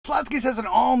Schlotzsky has an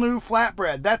all-new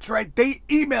flatbread. That's right. They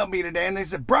emailed me today and they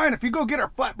said, Brian, if you go get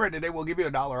our flatbread today, we'll give you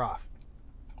 $1 off.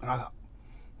 And I thought,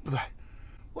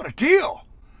 what a deal.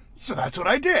 So that's what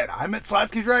I did. I'm at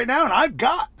Schlotzsky's right now and I've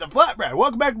got the flatbread.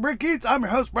 Welcome back to BrickEats. I'm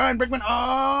your host, Brian Brickman.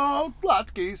 Oh,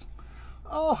 Schlotzsky's.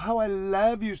 Oh, how I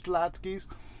love you, Schlotzsky's.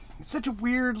 It's such a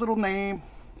weird little name.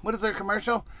 What is their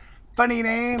commercial? Funny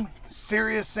name,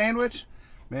 serious sandwich.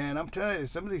 Man, I'm telling you,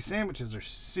 some of these sandwiches are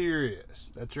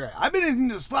serious. That's right. I've been eating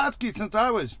the Schlotzsky since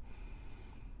I was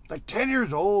like 10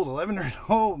 years old, 11 years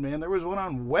old, man. There was one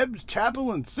on Webb's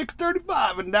Chapel and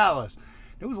 635 in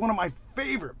Dallas. It was one of my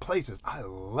favorite places. I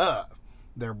love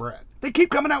their bread. They keep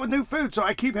coming out with new food, so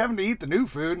I keep having to eat the new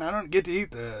food, and I don't get to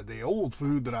eat the old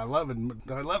food that I love and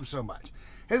that I love so much.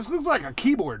 This looks like a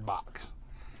keyboard box.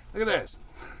 Look at this.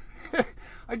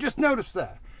 I just noticed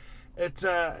that. It's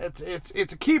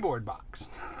a keyboard box.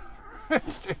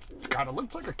 It kind of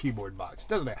looks like a keyboard box,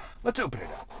 doesn't it? Let's open it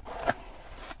up.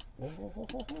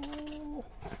 Oh,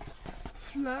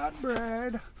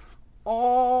 flatbread.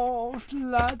 Oh,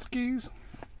 Schlotzsky's.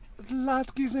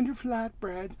 Schlotzsky's and your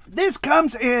flatbread. This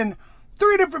comes in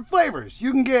 3 different flavors.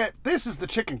 You can get, this is the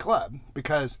chicken club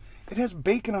because it has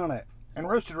bacon on it and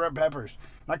roasted red peppers.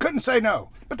 And I couldn't say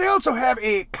no. But they also have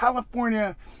a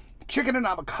California chicken and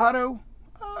avocado.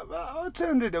 It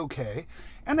sounded okay.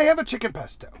 And they have a chicken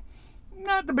pesto.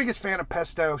 Not the biggest fan of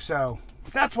pesto, so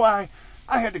that's why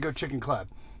I had to go chicken club.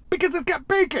 Because it's got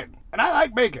bacon. And I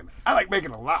like bacon. I like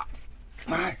bacon a lot.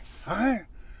 All right.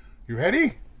 You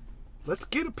ready? Let's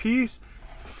get a piece of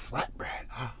flatbread.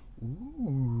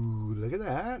 Ooh, look at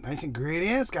that. Nice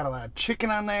ingredients. Got a lot of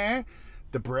chicken on there.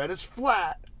 The bread is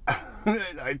flat.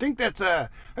 I think that's a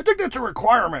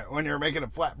requirement when you're making a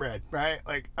flatbread, right?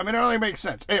 Like, I mean, it only makes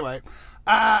sense. Anyway,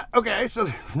 okay, so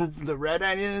the red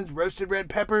onions, roasted red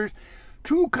peppers,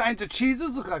 2 kinds of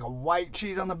cheeses. Look like a white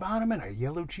cheese on the bottom and a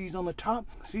yellow cheese on the top.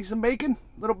 See some bacon?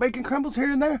 Little bacon crumbles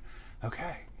here and there.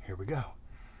 Okay, here we go.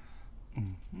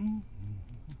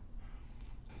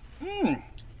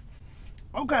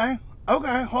 Okay,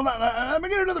 hold on. Let me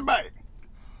get another bite.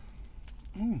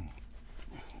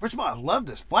 First of all, I love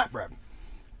this flatbread.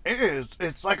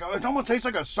 It almost tastes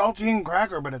like a saltine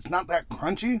cracker, but it's not that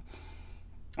crunchy.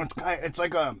 It's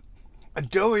like a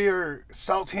doughier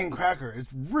saltine cracker.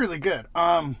 It's really good.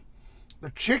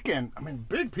 The chicken, I mean,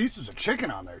 big pieces of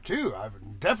chicken on there too.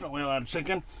 I've definitely a lot of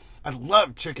chicken. I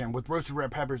love chicken with roasted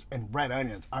red peppers and red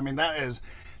onions. I mean, that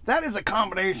is a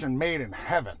combination made in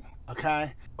heaven,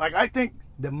 okay? Like, I think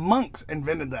the monks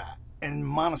invented that in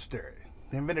monastery.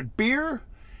 They invented beer,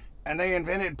 and they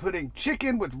invented putting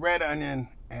chicken with red onion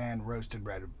and roasted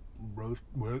red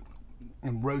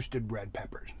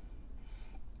peppers.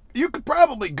 You could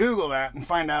probably Google that and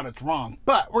find out it's wrong,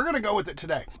 but we're going to go with it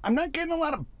today. I'm not getting a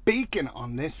lot of bacon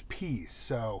on this piece,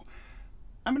 so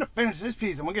I'm going to finish this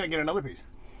piece and we're going to get another piece.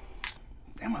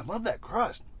 Damn, I love that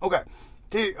crust. Okay.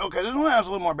 This one has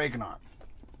a little more bacon on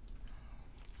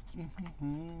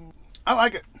it. I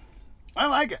like it.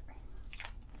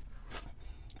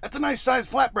 That's a nice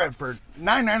size flatbread for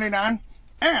 $9.99.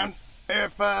 And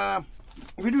if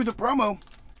we do the promo,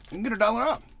 you can get $1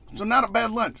 off. So not a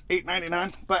bad lunch,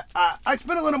 $8.99. But I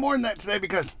spent a little more than that today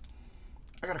because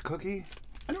I got a cookie.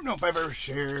 I don't know if I've ever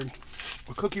shared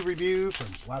a cookie review from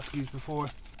Schlotzsky's before.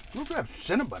 We also have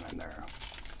cinnamon in there.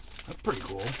 That's pretty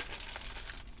cool.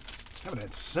 I haven't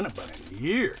had cinnamon in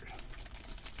years.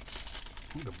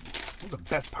 What's the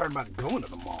best part about going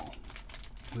to the mall?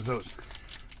 Is those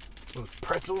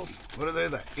pretzels. What are they?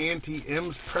 The Auntie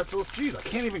M's pretzels? Jeez, I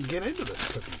can't even get into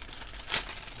this cookie.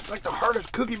 It's like the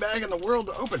hardest cookie bag in the world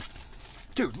to open.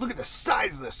 Dude, look at the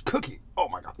size of this cookie. Oh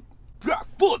my god. Yeah,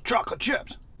 full of chocolate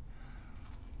chips.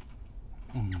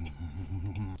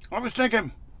 I was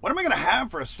thinking, what am I going to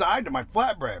have for a side to my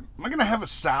flatbread? Am I going to have a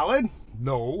salad?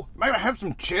 No. Am I going to have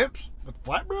some chips with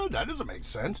flatbread? That doesn't make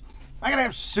sense. Am I going to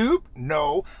have soup?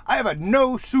 No. I have a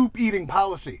no soup eating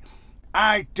policy.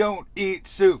 I don't eat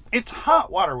soup. It's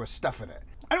hot water with stuff in it.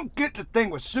 I don't get the thing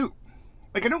with soup.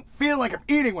 Like, I don't feel like I'm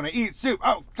eating when I eat soup.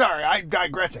 Oh, sorry, I'm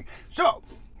digressing. So,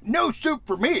 no soup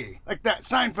for me. Like that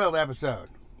Seinfeld episode.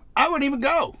 I wouldn't even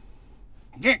go.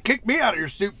 You can't kick me out of your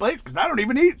soup place because I don't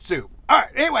even eat soup.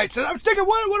 Alright, anyway, so I was thinking,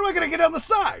 what am I going to get on the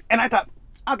side? And I thought,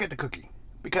 I'll get the cookie.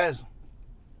 Because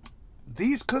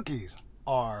these cookies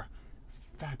are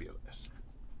fabulous.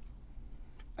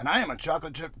 And I am a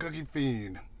chocolate chip cookie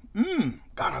fiend.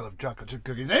 God, I love chocolate chip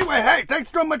cookies. Anyway, hey, thanks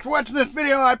so much for watching this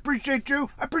video. I appreciate you.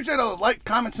 I appreciate all the likes,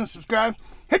 comments, and subscribes.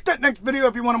 Hit that next video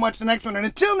if you want to watch the next one. And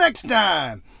until next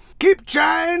time, keep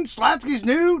trying Schlotzsky's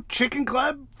new Chicken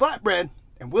Club flatbread,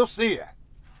 and we'll see ya.